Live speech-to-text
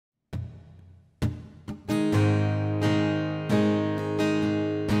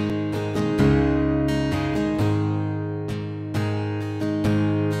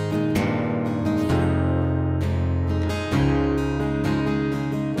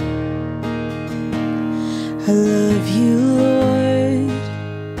I love you, Lord.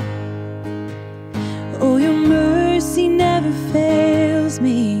 Oh, your mercy never fails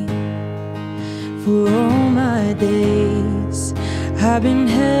me. For all my days I've been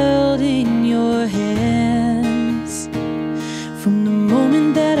held in your hands. From the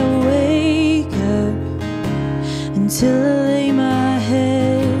moment that I wake up until I lay my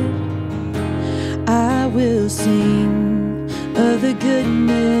head, I will sing of the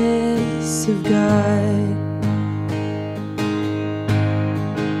goodness of God.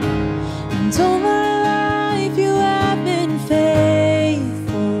 And all my life you have been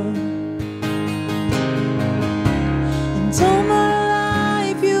faithful. And all my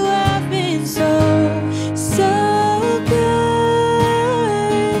life you have been so, so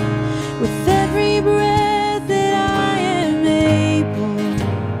good. With every breath that I am able,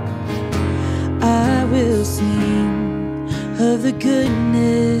 I will sing of the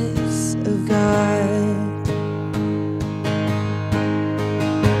goodness of God.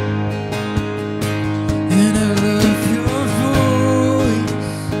 And I love your voice.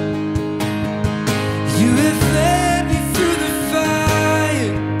 You have led me through the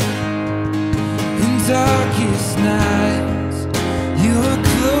fire in darkest nights. You are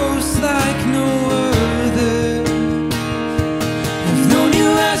close like no other. I've known you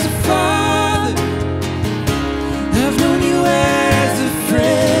as a father, I've known you as a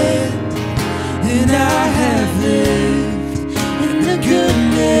friend, and I have lived in the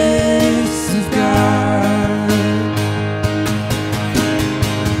goodness of God.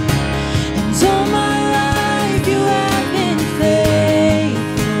 And all my life you have been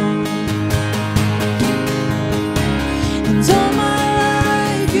faithful. And all my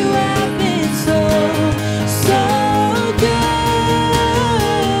life you have been so, so good.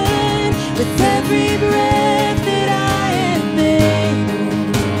 With every breath that I am able,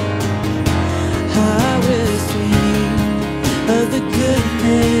 I will sing of the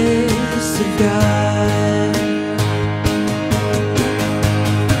goodness of God.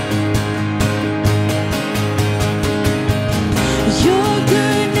 Your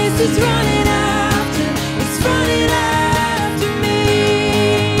goodness is running after, it's running after me.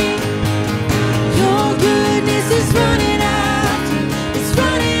 Your goodness is running after, it's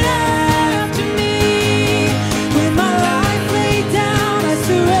running after me. With my life laid down, I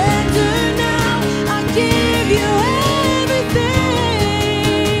surrender now. I give you everything.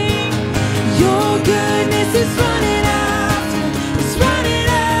 Your goodness is running after, it's running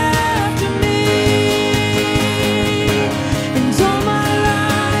after me. And all my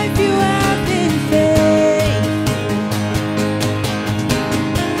life you have been faithful.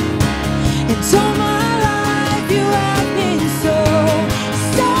 And all my life you have been so,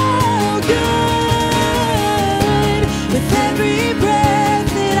 so good. With every breath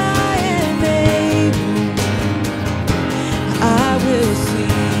that I am able, I will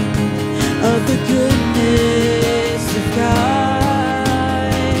sing of the goodness of God.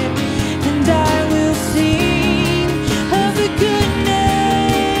 And I will sing of the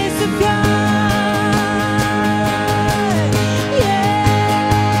goodness of God. Yeah.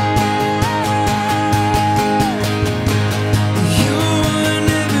 You're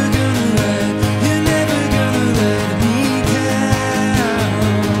never gonna let me down. You're never gonna let me down.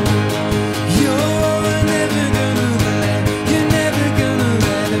 You're never gonna let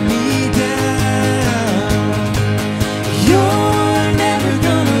me down. You're never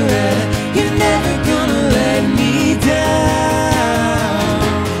gonna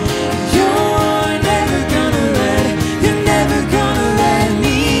let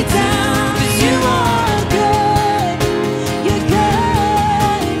me down. 'Cause you are good, You're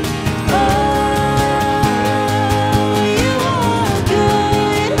good. Oh, you are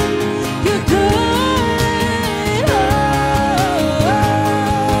good. You're good. Oh,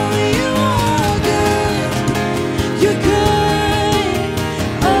 you are good. You're good.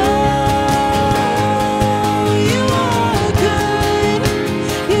 Oh, you are good.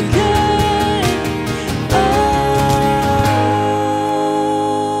 You're good. Oh.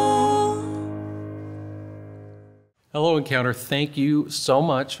 Hello, Encounter. Thank you so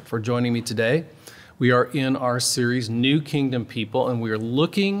much for joining me today. We are in our series, New Kingdom People, and we are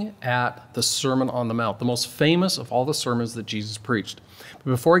looking at the Sermon on the Mount, the most famous of all the sermons that Jesus preached. But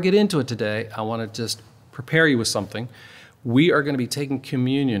before I get into it today, I want to just prepare you with something. We are going to be taking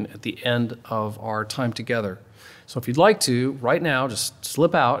communion at the end of our time together. So if you'd like to, right now, just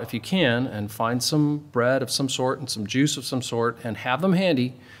slip out, if you can, and find some bread of some sort and some juice of some sort and have them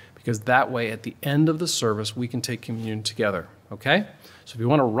handy, because that way, at the end of the service, we can take communion together, okay? So if you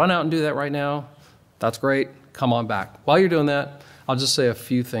want to run out and do that right now, that's great. Come on back. While you're doing that, I'll just say a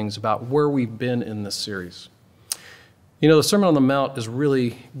few things about where we've been in this series. You know, the Sermon on the Mount is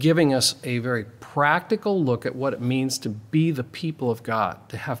really giving us a very practical look at what it means to be the people of God,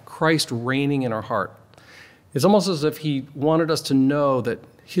 to have Christ reigning in our heart. It's almost as if he wanted us to know that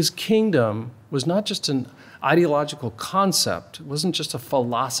his kingdom was not just an ideological concept, it wasn't just a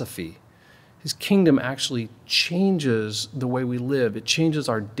philosophy. His kingdom actually changes the way we live. It changes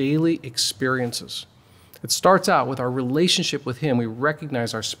our daily experiences. It starts out with our relationship with him. We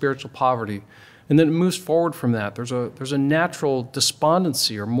recognize our spiritual poverty. And then it moves forward from that. There's a natural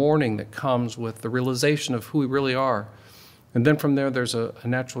despondency or mourning that comes with the realization of who we really are. And then from there, there's a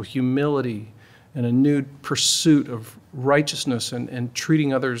natural humility and a new pursuit of righteousness and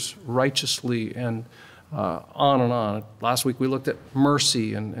treating others righteously and on and on. Last week, we looked at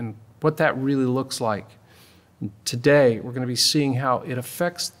mercy and what that really looks like. And today, we're going to be seeing how it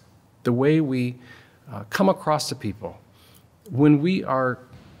affects the way we come across to people.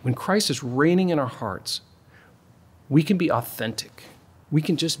 When Christ is reigning in our hearts, we can be authentic. We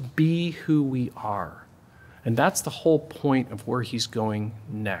can just be who we are. And that's the whole point of where he's going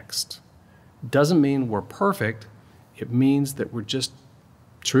next. Doesn't mean we're perfect. It means that we're just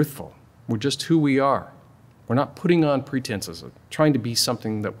truthful. We're just who we are. We're not putting on pretenses, trying to be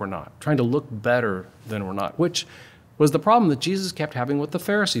something that we're not, trying to look better than we're not, which was the problem that Jesus kept having with the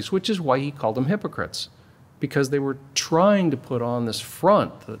Pharisees, which is why he called them hypocrites. Because they were trying to put on this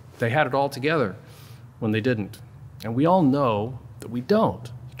front that they had it all together when they didn't. And we all know that we don't.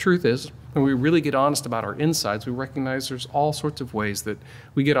 The truth is, when we really get honest about our insides, we recognize there's all sorts of ways that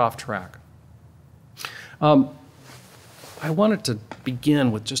we get off track. I wanted to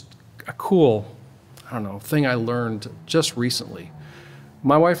begin with just a cool, thing I learned just recently.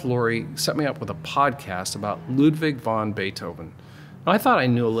 My wife, Lori, set me up with a podcast about Ludwig van Beethoven. I thought I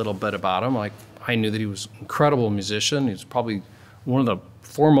knew a little bit about him. I knew that he was an incredible musician. He was probably one of the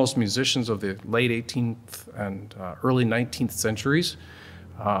foremost musicians of the late 18th and early 19th centuries.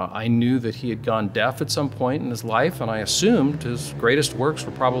 I knew that he had gone deaf at some point in his life, and I assumed his greatest works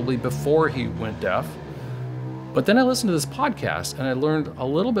were probably before he went deaf. But then I listened to this podcast, and I learned a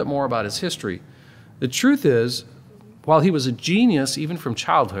little bit more about his history. The truth is, while he was a genius even from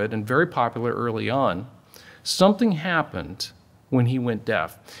childhood and very popular early on, something happened when he went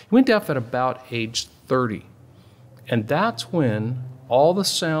deaf. He went deaf at about age 30. And that's when all the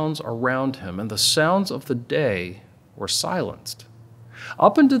sounds around him and the sounds of the day were silenced.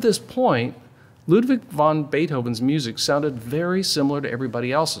 Up until this point, Ludwig van Beethoven's music sounded very similar to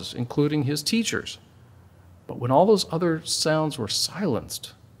everybody else's, including his teachers. But when all those other sounds were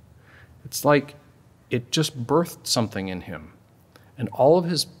silenced, it's like it just birthed something in him. And all of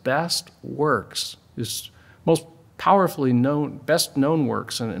his best works, his most powerfully known, best known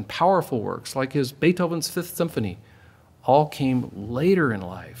works and powerful works, like his Beethoven's Fifth Symphony, all came later in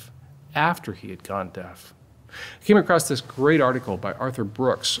life, after he had gone deaf. I came across this great article by Arthur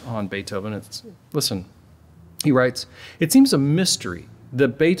Brooks on Beethoven. Listen, he writes, "It seems a mystery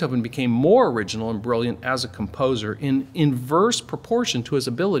that Beethoven became more original and brilliant as a composer in inverse proportion to his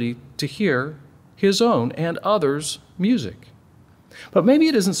ability to hear his own and others' music. But maybe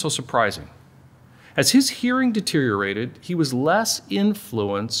it isn't so surprising. As his hearing deteriorated, he was less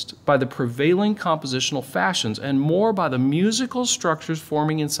influenced by the prevailing compositional fashions and more by the musical structures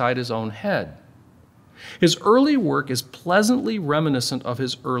forming inside his own head. His early work is pleasantly reminiscent of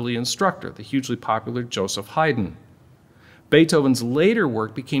his early instructor, the hugely popular Joseph Haydn. Beethoven's later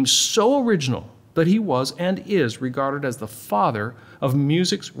work became so original that he was and is regarded as the father of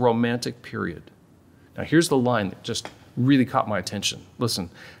music's romantic period." Now here's the line that just really caught my attention. Listen.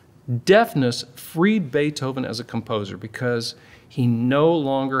 "Deafness freed Beethoven as a composer because he no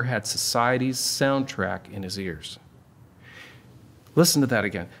longer had society's soundtrack in his ears." Listen to that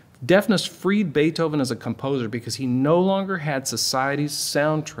again. Deafness freed Beethoven as a composer because he no longer had society's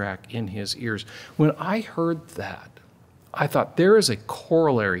soundtrack in his ears. When I heard that, I thought there is a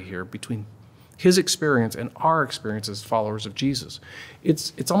corollary here between his experience and our experience as followers of Jesus.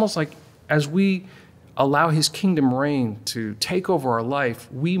 It's almost like as we allow his kingdom reign to take over our life,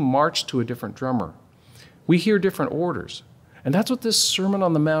 we march to a different drummer. We hear different orders. And that's what this Sermon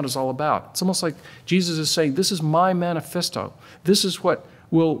on the Mount is all about. It's almost like Jesus is saying, this is my manifesto. This is what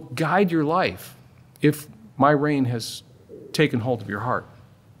will guide your life if my reign has taken hold of your heart.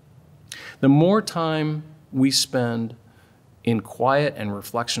 The more time we spend in quiet and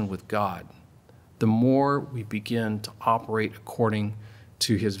reflection with God, the more we begin to operate according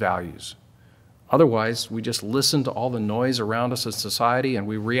to his values. Otherwise, we just listen to all the noise around us in society and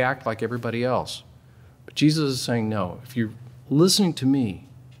we react like everybody else. But Jesus is saying, no, if you're listening to me,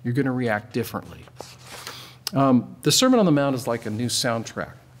 you're going to react differently. The Sermon on the Mount is like a new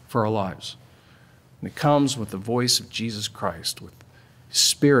soundtrack for our lives. And it comes with the voice of Jesus Christ, with His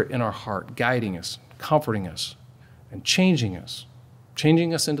Spirit in our heart, guiding us, comforting us, and changing us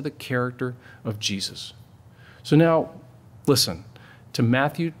into the character of Jesus. So now, listen to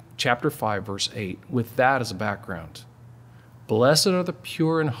Matthew chapter 5, verse 8, with that as a background. Blessed are the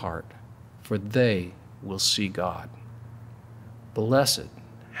pure in heart, for they will see God. Blessed,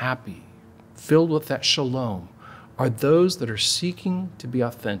 happy, filled with that shalom are those that are seeking to be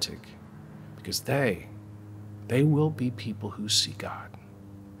authentic, because they will be people who see God.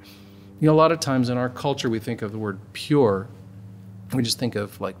 You know, a lot of times in our culture, we think of the word pure, we just think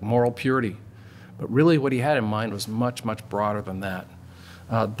of like moral purity. But really what he had in mind was much, much broader than that.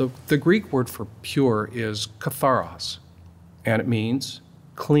 The Greek word for pure is katharos, and it means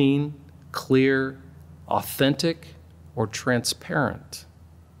clean, clear, authentic, or transparent.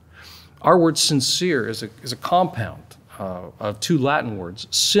 Our word sincere is a compound of two Latin words,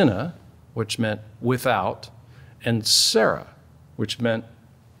 sine, which meant without, and cera, which meant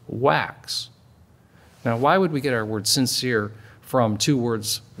wax. Now, why would we get our word sincere from two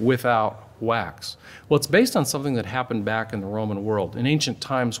words without, wax? Well, it's based on something that happened back in the Roman world. In ancient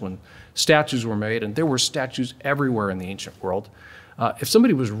times when statues were made, and there were statues everywhere in the ancient world, if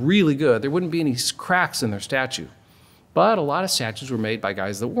somebody was really good, there wouldn't be any cracks in their statue. But a lot of statues were made by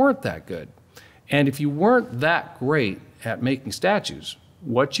guys that weren't that good. And if you weren't that great at making statues,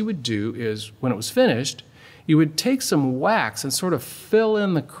 what you would do is, when it was finished, you would take some wax and sort of fill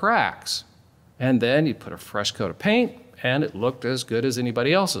in the cracks. And then you'd put a fresh coat of paint, and it looked as good as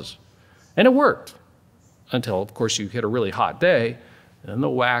anybody else's. And it worked until, of course, you hit a really hot day, and the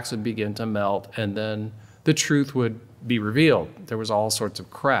wax would begin to melt, and then the truth would be revealed. There was all sorts of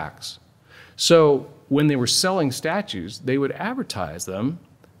cracks. So when they were selling statues, they would advertise them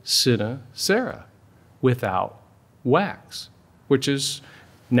sine cera, without wax, which is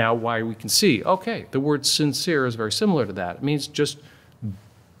now why we can see, okay, the word sincere is very similar to that. It means just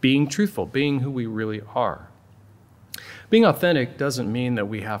being truthful, being who we really are. Being authentic doesn't mean that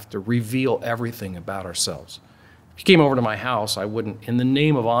we have to reveal everything about ourselves. If you came over to my house, I wouldn't, in the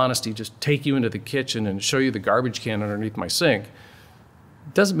name of honesty, just take you into the kitchen and show you the garbage can underneath my sink.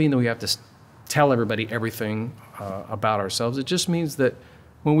 It doesn't mean that we have to tell everybody everything about ourselves. It just means that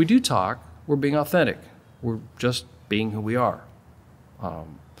when we do talk, we're being authentic. We're just being who we are.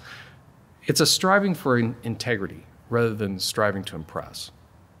 It's a striving for integrity rather than striving to impress.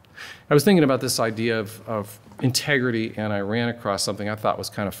 I was thinking about this idea of integrity, and I ran across something I thought was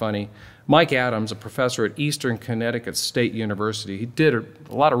kind of funny. Mike Adams, a professor at Eastern Connecticut State University, he did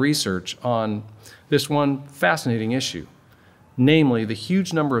a lot of research on this one fascinating issue, namely the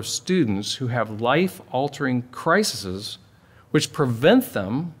huge number of students who have life-altering crises which prevent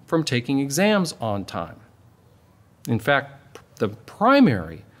them from taking exams on time. In fact, the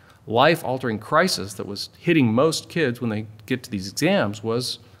primary life-altering crisis that was hitting most kids when they get to these exams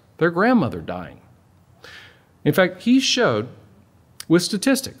was their grandmother dying. In fact, he showed with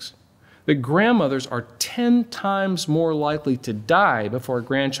statistics that grandmothers are 10 times more likely to die before a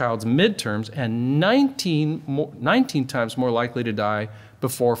grandchild's midterms and 19 times more likely to die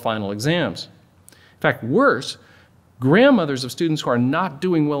before final exams. In fact, worse, grandmothers of students who are not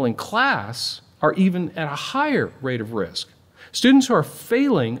doing well in class are even at a higher rate of risk. Students who are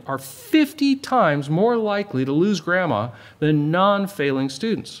failing are 50 times more likely to lose grandma than non-failing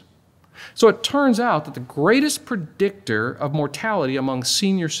students. So it turns out that the greatest predictor of mortality among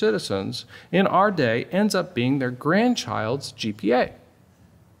senior citizens in our day ends up being their grandchild's GPA.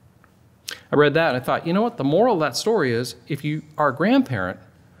 I read that and I thought, you know what? The moral of that story is, if you are a grandparent,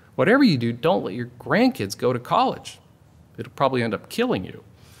 whatever you do, don't let your grandkids go to college. It'll probably end up killing you.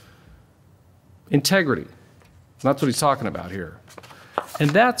 Integrity. That's what he's talking about here. And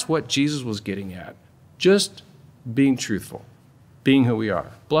that's what Jesus was getting at. Just being truthful, being who we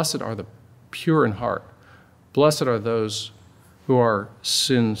are. Blessed are the pure in heart. Blessed are those who are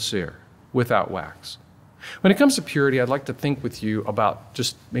sincere, without wax. When it comes to purity, I'd like to think with you about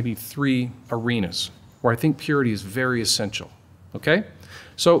just maybe 3 arenas where I think purity is very essential. Okay?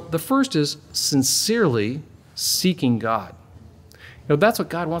 So the first is sincerely seeking God. You know, that's what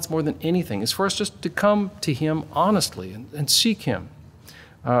God wants more than anything, is for us just to come to Him honestly and seek Him.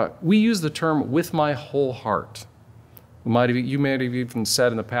 We use the term "with my whole heart." You might have even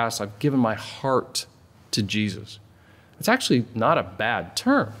said in the past, "I've given my heart to Jesus." It's actually not a bad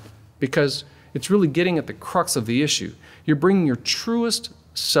term, because it's really getting at the crux of the issue. You're bringing your truest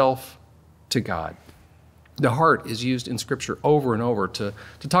self to God. The heart is used in Scripture over and over to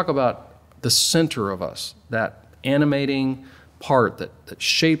talk about the center of us, that animating part that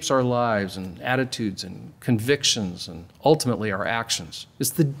shapes our lives and attitudes and convictions and ultimately our actions.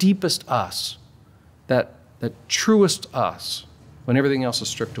 It's the deepest us. that truest us when everything else is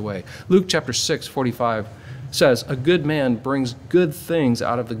stripped away. Luke chapter 6:45 says, "A good man brings good things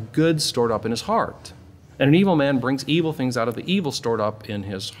out of the good stored up in his heart. And an evil man brings evil things out of the evil stored up in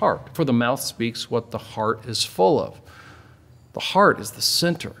his heart. For the mouth speaks what the heart is full of." The heart is the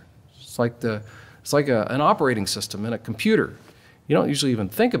center. It's like an operating system in a computer. You don't usually even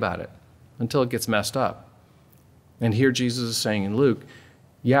think about it until it gets messed up. And here Jesus is saying in Luke,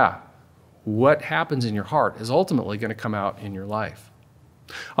 yeah, what happens in your heart is ultimately going to come out in your life.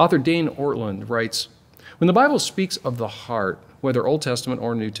 Author Dane Ortland writes, "When the Bible speaks of the heart, whether Old Testament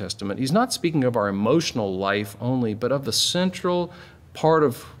or New Testament, he's not speaking of our emotional life only, but of the central part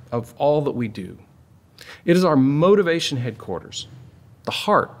of all that we do. It is our motivation headquarters. The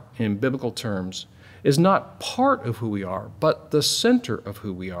heart, in biblical terms, is not part of who we are, but the center of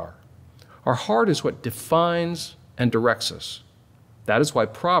who we are. Our heart is what defines and directs us. That is why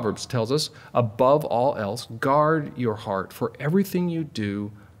Proverbs tells us, above all else, guard your heart, for everything you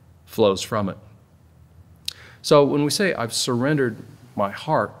do flows from it." So when we say I've surrendered my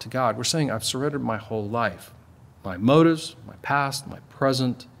heart to God, we're saying I've surrendered my whole life, my motives, my past, my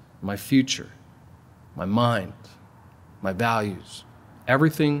present, my future, my mind, my values.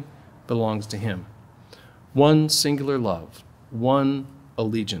 Everything belongs to Him. One singular love, one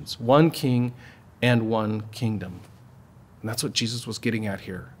allegiance, one king and one kingdom. And that's what Jesus was getting at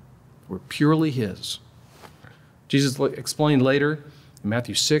here. We're purely His. Jesus explained later in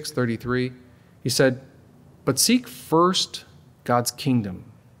Matthew 6:33, He said, "But seek first God's kingdom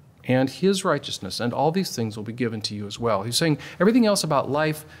and His righteousness, and all these things will be given to you as well." He's saying everything else about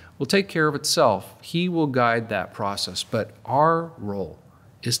life will take care of itself. He will guide that process. But our role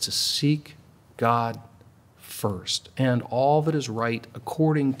is to seek God first and all that is right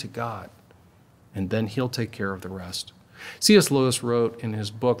according to God. And then He'll take care of the rest. C.S. Lewis wrote in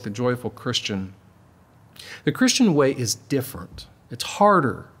his book, The Joyful Christian, "The Christian way is different. It's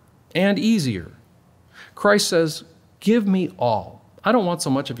harder and easier. Christ says, 'Give me all. I don't want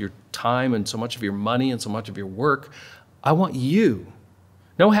so much of your time and so much of your money and so much of your work. I want you.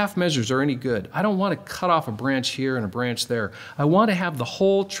 No half measures are any good. I don't want to cut off a branch here and a branch there. I want to have the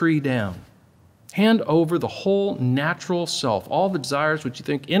whole tree down. Hand over the whole natural self, all the desires which you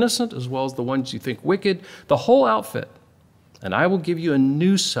think innocent as well as the ones you think wicked, the whole outfit. And I will give you a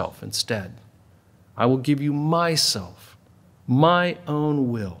new self instead. I will give you myself. My own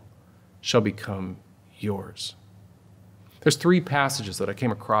will shall become yours." There's 3 passages that I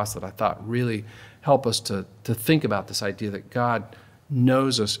came across that I thought really help us to think about this idea that God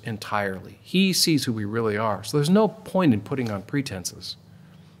knows us entirely. He sees who we really are. So there's no point in putting on pretenses.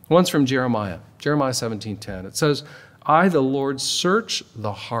 One's from Jeremiah 17:10. It says, "I, the Lord, search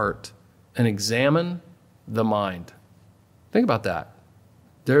the heart and examine the mind." Think about that.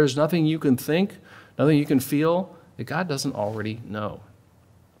 There's nothing you can think, nothing you can feel that God doesn't already know.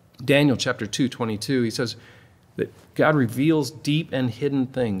 Daniel chapter 2:22, he says that God reveals deep and hidden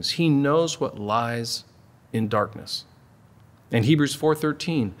things. He knows what lies in darkness. In Hebrews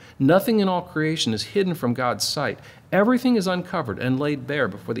 4:13, "Nothing in all creation is hidden from God's sight. Everything is uncovered and laid bare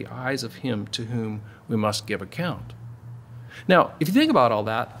before the eyes of Him to whom we must give account." Now, if you think about all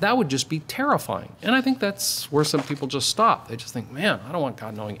that, that would just be terrifying. And I think that's where some people just stop. They just think, man, I don't want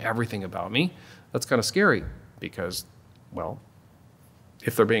God knowing everything about me. That's kind of scary because, well,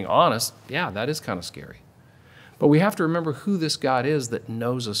 if they're being honest, yeah, that is kind of scary. But we have to remember who this God is that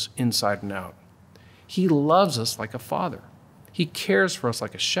knows us inside and out. He loves us like a father. He cares for us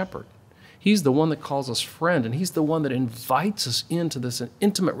like a shepherd. He's the one that calls us friend, and He's the one that invites us into this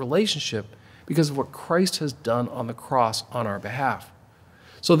intimate relationship because of what Christ has done on the cross on our behalf.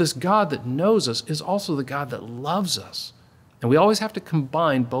 So this God that knows us is also the God that loves us. And we always have to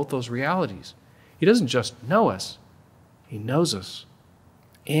combine both those realities. He doesn't just know us, He knows us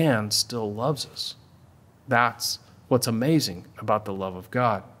and still loves us. That's what's amazing about the love of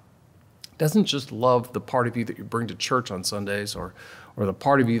God. He doesn't just love the part of you that you bring to church on Sundays or the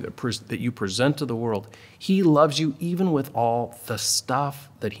part of you that you present to the world. He loves you even with all the stuff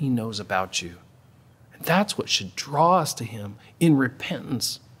that He knows about you. And that's what should draw us to Him in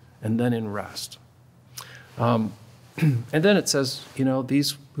repentance and then in rest. And then it says,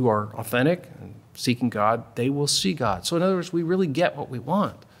 these who are authentic and seeking God, they will see God. So in other words, we really get what we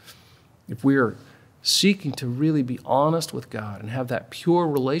want. If we are seeking to really be honest with God and have that pure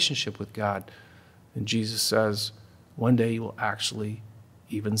relationship with God, then Jesus says, one day you will actually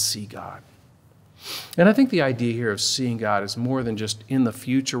even see God. And I think the idea here of seeing God is more than just in the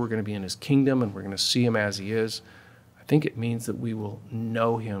future we're going to be in His kingdom and we're going to see Him as He is. I think it means that we will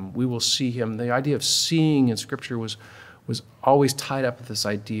know Him. We will see Him. The idea of seeing in Scripture was always tied up with this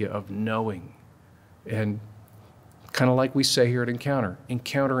idea of knowing. And kind of like we say here at Encounter,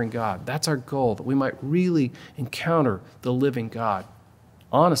 encountering God. That's our goal, that we might really encounter the living God,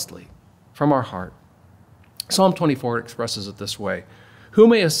 honestly, from our heart. Psalm 24 expresses it this way: who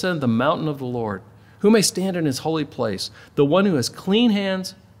may ascend the mountain of the Lord? Who may stand in his holy place? The one who has clean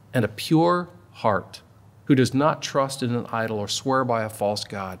hands and a pure heart, who does not trust in an idol or swear by a false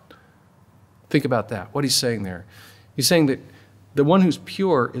god. Think about that. What he's saying there. He's saying that the one who's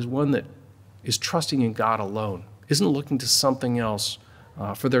pure is one that is trusting in God alone, isn't looking to something else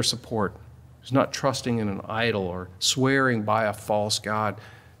for their support, is not trusting in an idol or swearing by a false god.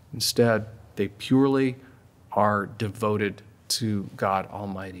 Instead, they purely are devoted to God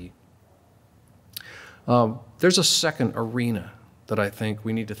Almighty. There's a second arena that I think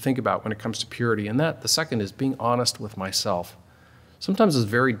we need to think about when it comes to purity, and the second is being honest with myself. Sometimes it's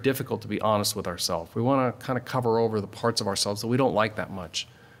very difficult to be honest with ourselves. We want to kind of cover over the parts of ourselves that we don't like that much.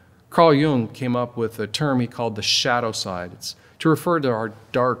 Carl Jung came up with a term he called the shadow side. It's to refer to our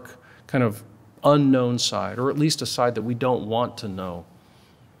dark, kind of unknown side, or at least a side that we don't want to know.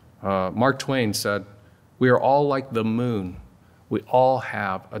 Mark Twain said, "We are all like the moon. We all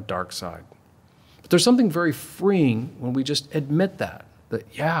have a dark side." But there's something very freeing when we just admit that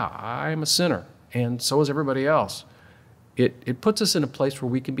yeah, I'm a sinner, and so is everybody else. It puts us in a place where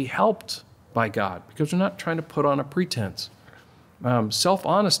we can be helped by God because we're not trying to put on a pretense.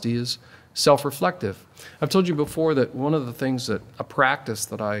 Self-honesty is self-reflective. I've told you before that one of the things a practice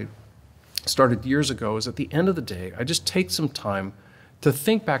that I started years ago is at the end of the day, I just take some time to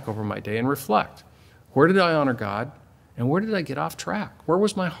think back over my day and reflect. Where did I honor God? And where did I get off track? Where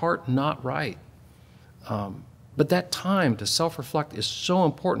was my heart not right? But that time to self-reflect is so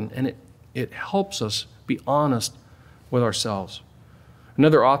important, and it helps us be honest with ourselves.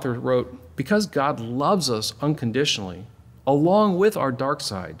 Another author wrote, because God loves us unconditionally, along with our dark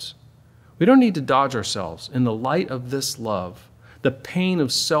sides, we don't need to dodge ourselves. In the light of this love, the pain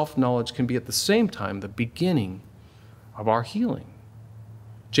of self-knowledge can be at the same time the beginning of our healing.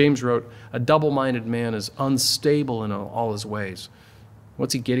 James wrote, a double-minded man is unstable in all his ways.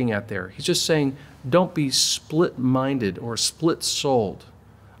 What's he getting at there? He's just saying, don't be split-minded or split-souled.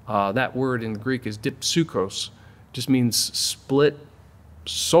 That word in the Greek is dipsukos, just means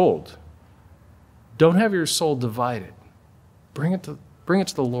split-souled. Don't have your soul divided. Bring it to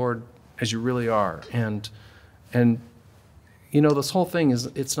the Lord as you really are. And you know, this whole thing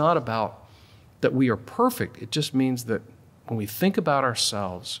it's not about that we are perfect. It just means that when we think about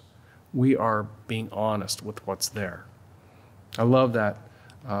ourselves, we are being honest with what's there. I love that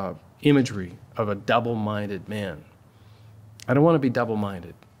imagery of a double-minded man. I don't want to be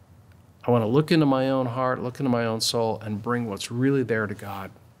double-minded. I want to look into my own heart, look into my own soul, and bring what's really there to God.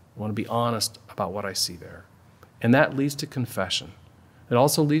 I want to be honest about what I see there. And that leads to confession. It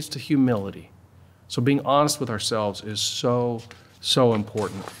also leads to humility. So being honest with ourselves is so, so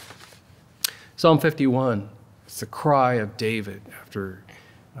important. Psalm 51, it's the cry of David after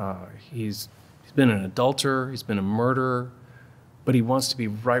he's been an adulterer, he's been a murderer, but he wants to be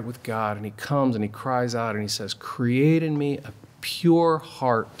right with God, and he comes and he cries out and he says, create in me a pure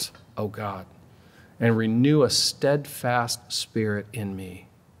heart, O God, and renew a steadfast spirit in me.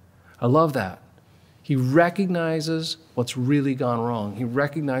 I love that. He recognizes what's really gone wrong. He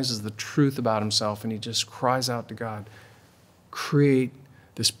recognizes the truth about himself, and he just cries out to God, create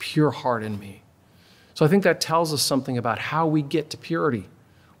this pure heart in me. So I think that tells us something about how we get to purity.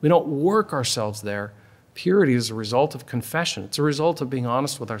 We don't work ourselves there. Purity is a result of confession. It's a result of being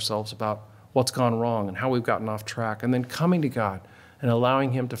honest with ourselves about what's gone wrong and how we've gotten off track, and then coming to God and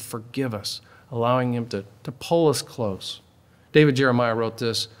allowing him to forgive us, allowing him to pull us close. David Jeremiah wrote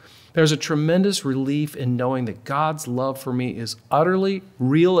this, there's a tremendous relief in knowing that God's love for me is utterly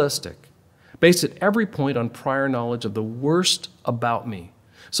realistic, based at every point on prior knowledge of the worst about me,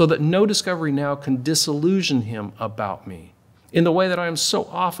 so that no discovery now can disillusion him about me, in the way that I am so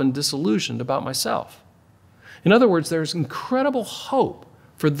often disillusioned about myself. In other words, there's incredible hope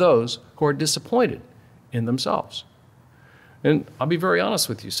for those who are disappointed in themselves. And I'll be very honest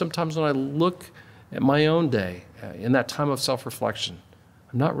with you. Sometimes when I look at my own day, in that time of self-reflection,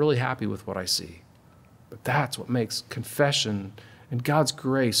 I'm not really happy with what I see. But that's what makes confession and God's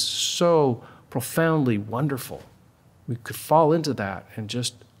grace so profoundly wonderful. We could fall into that and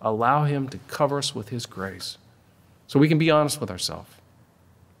just allow him to cover us with his grace. So we can be honest with ourselves.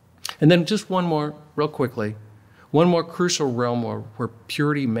 And then just one more, real quickly, one more crucial realm where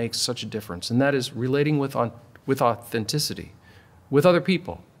purity makes such a difference, and that is relating with authenticity, with other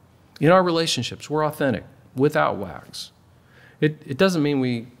people. In our relationships, we're authentic, without wax. It doesn't mean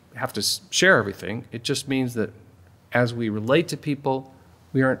we have to share everything. It just means that as we relate to people,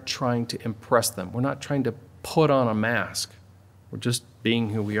 We aren't trying to impress them. We're not trying to put on a mask. We're just being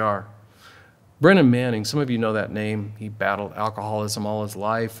who we are. Brennan Manning, some of you know that name. He battled alcoholism all his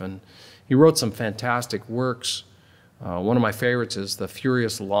life, and he wrote some fantastic works. One of my favorites is The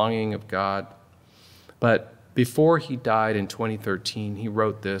Furious Longing of God. But before he died in 2013, he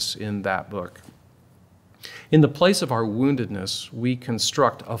wrote this in that book. In the place of our woundedness, we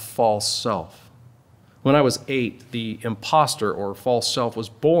construct a false self. When I was 8, the imposter or false self was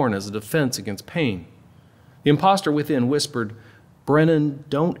born as a defense against pain. The imposter within whispered, "Brennan,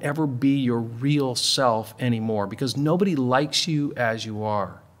 don't ever be your real self anymore because nobody likes you as you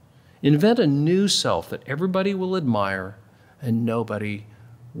are. Invent a new self that everybody will admire and nobody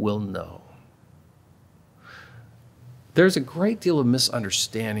will know." There's a great deal of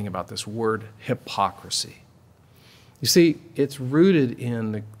misunderstanding about this word hypocrisy. You see, it's rooted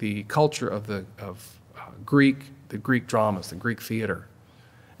in the culture of the Greek dramas, the Greek theater.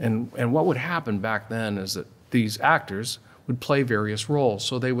 And what would happen back then is that these actors would play various roles.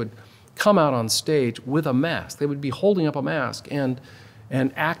 So they would come out on stage with a mask. They would be holding up a mask and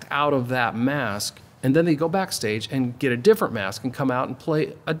act out of that mask. And then they go backstage and get a different mask and come out and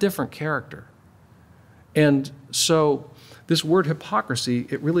play a different character. And so this word hypocrisy,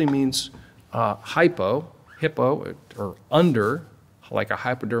 it really means hippo, or under, like a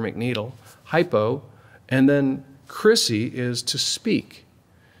hypodermic needle, hypo, and then crisy is to speak.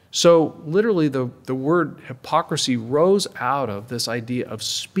 So literally the word hypocrisy rose out of this idea of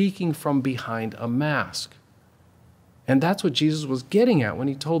speaking from behind a mask. And that's what Jesus was getting at when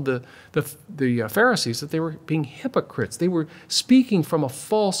he told the Pharisees that they were being hypocrites. They were speaking from a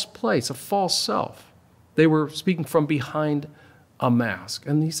false place, a false self. They were speaking from behind a mask.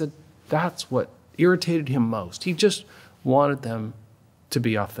 And he said that's what irritated him most. He just wanted them to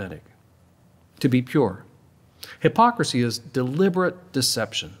be authentic, to be pure. Hypocrisy is deliberate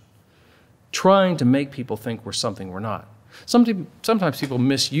deception, trying to make people think we're something we're not. Sometimes people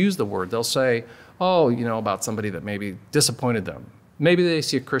misuse the word. They'll say, oh, about somebody that maybe disappointed them. Maybe they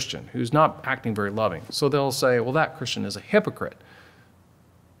see a Christian who's not acting very loving. So they'll say, well, that Christian is a hypocrite.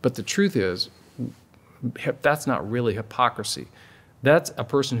 But the truth is, that's not really hypocrisy. That's a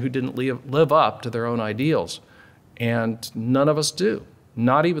person who didn't live up to their own ideals. And none of us do.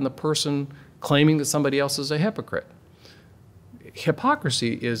 Not even the person claiming that somebody else is a hypocrite.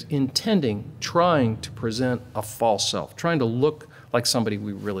 Hypocrisy is trying to present a false self, trying to look like somebody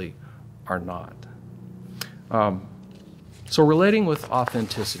we really are not. So relating with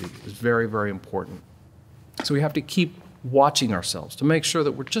authenticity is very, very important. So we have to keep watching ourselves to make sure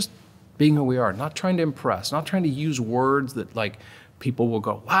that we're just being who we are, not trying to impress, not trying to use words that people will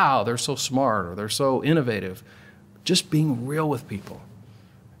go, wow, they're so smart or they're so innovative. Just being real with people.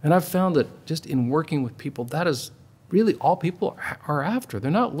 And I've found that just in working with people, that is really all people are after. They're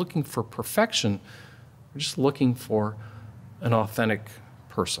not looking for perfection. They're just looking for an authentic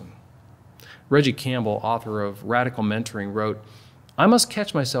person. Reggie Campbell, author of Radical Mentoring, wrote, "I must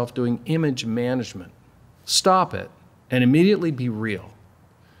catch myself doing image management. Stop it and immediately be real.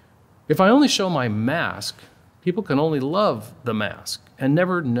 If I only show my mask, people can only love the mask and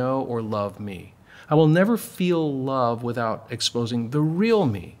never know or love me. I will never feel love without exposing the real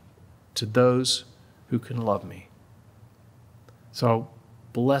me to those who can love me." So,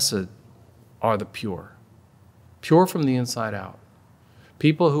 blessed are the pure from the inside out.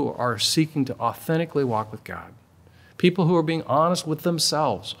 People who are seeking to authentically walk with God. People who are being honest with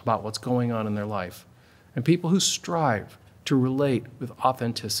themselves about what's going on in their life. And people who strive to relate with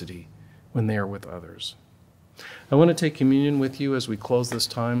authenticity when they are with others. I want to take communion with you as we close this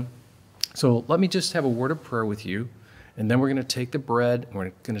time. So let me just have a word of prayer with you, and then we're going to take the bread, and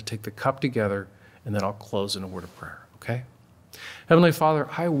we're going to take the cup together, and then I'll close in a word of prayer, okay? Heavenly Father,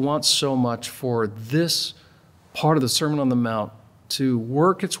 I want so much for this part of the Sermon on the Mount to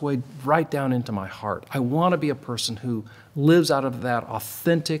work its way right down into my heart. I want to be a person who lives out of that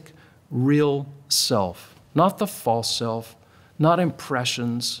authentic, real self, not the false self, not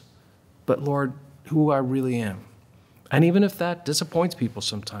impressions, but Lord, who I really am. And even if that disappoints people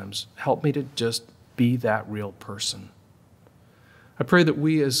sometimes, help me to just be that real person. I pray that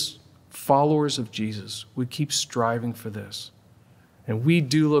we as followers of Jesus would keep striving for this. And we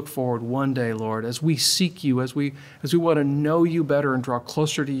do look forward one day, Lord, as we seek you, as we want to know you better and draw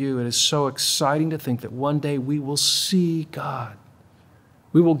closer to you. It is so exciting to think that one day we will see God.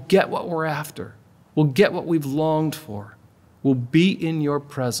 We will get what we're after. We'll get what we've longed for. We'll be in your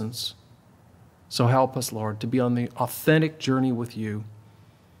presence. So help us, Lord, to be on the authentic journey with you.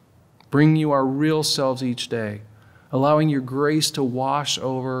 Bring you our real selves each day, allowing your grace to wash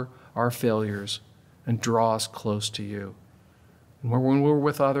over our failures and draw us close to you. And when we're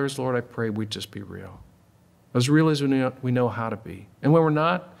with others, Lord, I pray we just be real. As real as we know how to be. And when we're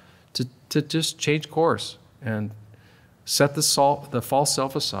not, to just change course and set the false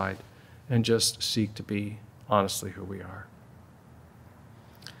self aside and just seek to be honestly who we are.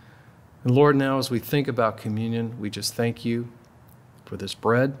 And Lord, now as we think about communion, we just thank you for this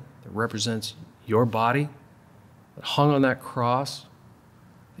bread that represents your body that hung on that cross,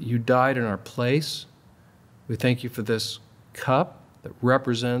 that you died in our place. We thank you for this cup that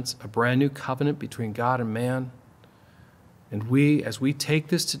represents a brand new covenant between God and man. And we, as we take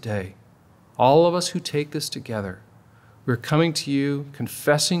this today, all of us who take this together, we're coming to you,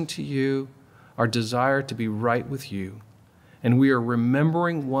 confessing to you our desire to be right with you. And we are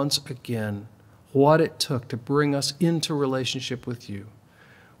remembering once again what it took to bring us into relationship with you.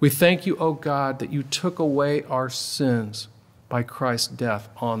 We thank you, O God, that you took away our sins by Christ's death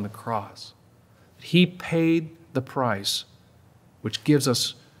on the cross. He paid the price, which gives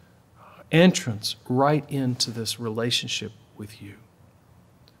us entrance right into this relationship with you.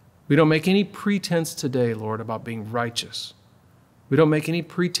 We don't make any pretense today, Lord, about being righteous. We don't make any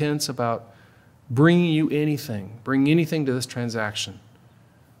pretense about bringing you anything, bringing anything to this transaction.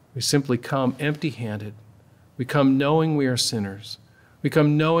 We simply come empty-handed. We come knowing we are sinners. We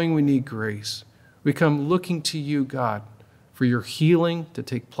come knowing we need grace. We come looking to you, God, for your healing to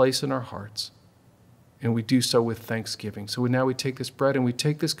take place in our hearts. And we do so with thanksgiving. So now we take this bread and we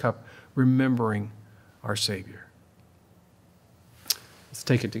take this cup, remembering our Savior. Let's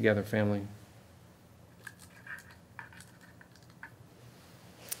take it together, family.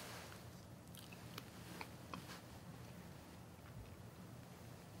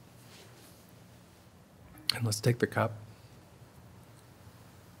 And let's take the cup.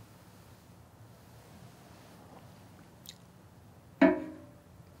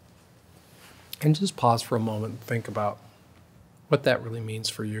 And just pause for a moment and think about what that really means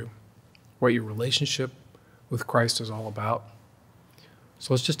for you, what your relationship with Christ is all about.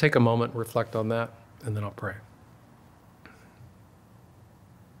 So let's just take a moment, reflect on that, and then I'll pray.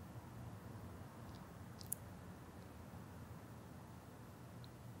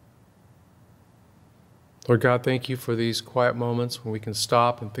 Lord God, thank you for these quiet moments when we can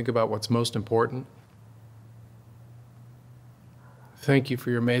stop and think about what's most important. Thank you for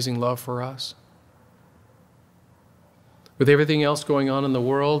your amazing love for us. With everything else going on in the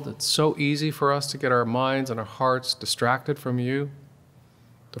world, it's so easy for us to get our minds and our hearts distracted from you,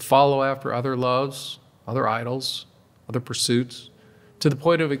 to follow after other loves, other idols, other pursuits, to the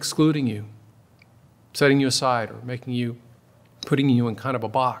point of excluding you, setting you aside, or putting you in kind of a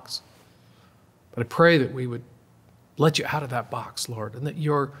box. But I pray that we would let you out of that box, Lord, and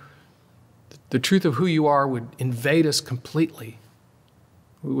that the truth of who you are would invade us completely.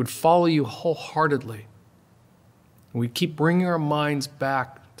 We would follow you wholeheartedly. And we'd keep bringing our minds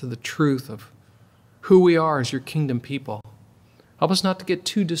back to the truth of who we are as your kingdom people. Help us not to get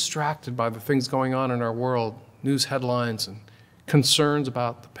too distracted by the things going on in our world, news headlines and concerns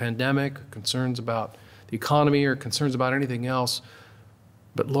about the pandemic, concerns about the economy, or concerns about anything else.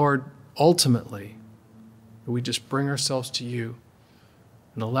 But Lord, ultimately, we just bring ourselves to you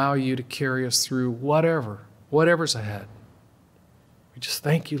and allow you to carry us through whatever's ahead. We just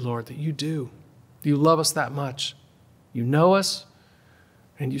thank you, Lord, that you do. You love us that much. You know us,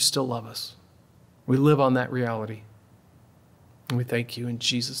 and you still love us. We live on that reality. And we thank you in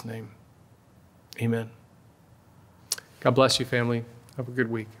Jesus' name. Amen. God bless you, family. Have a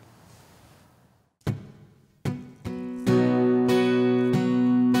good week.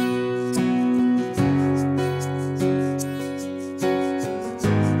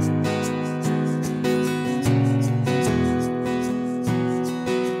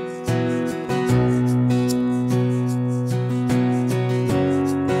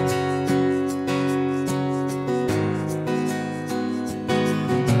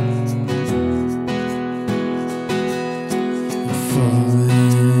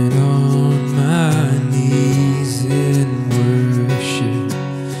 Falling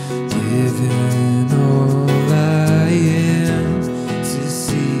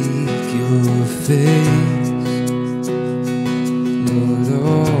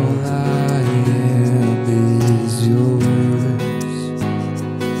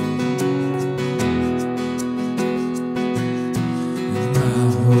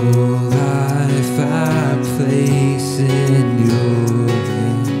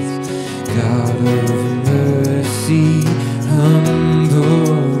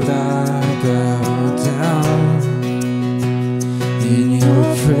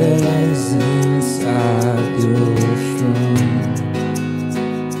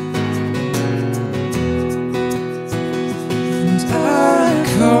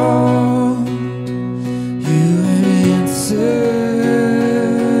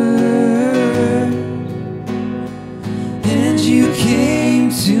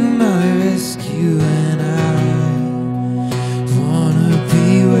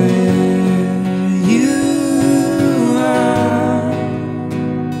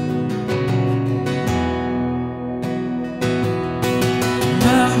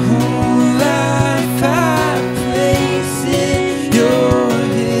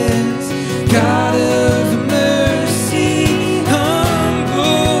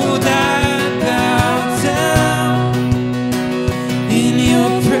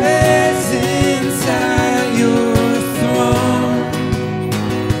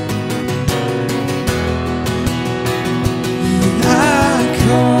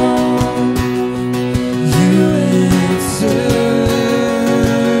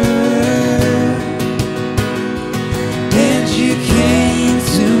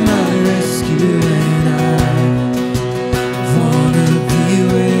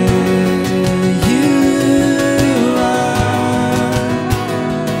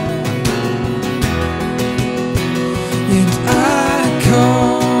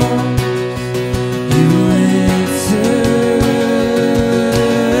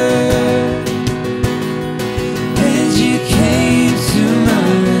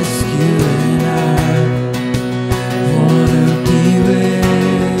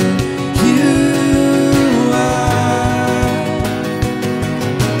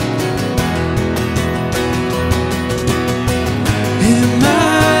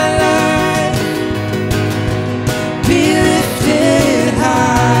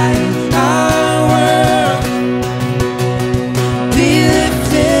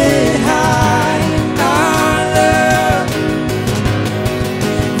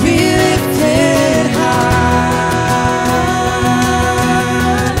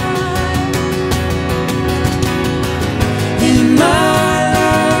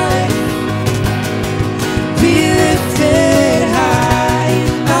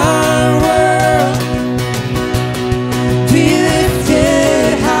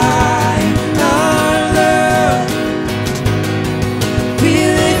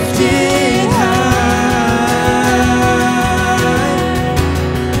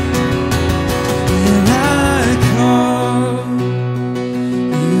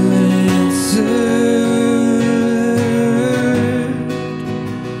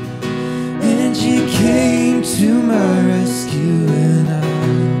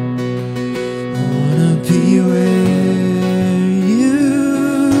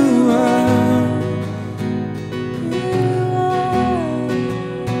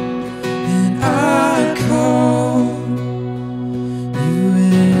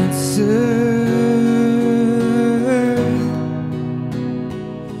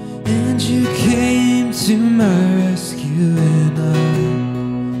mercy.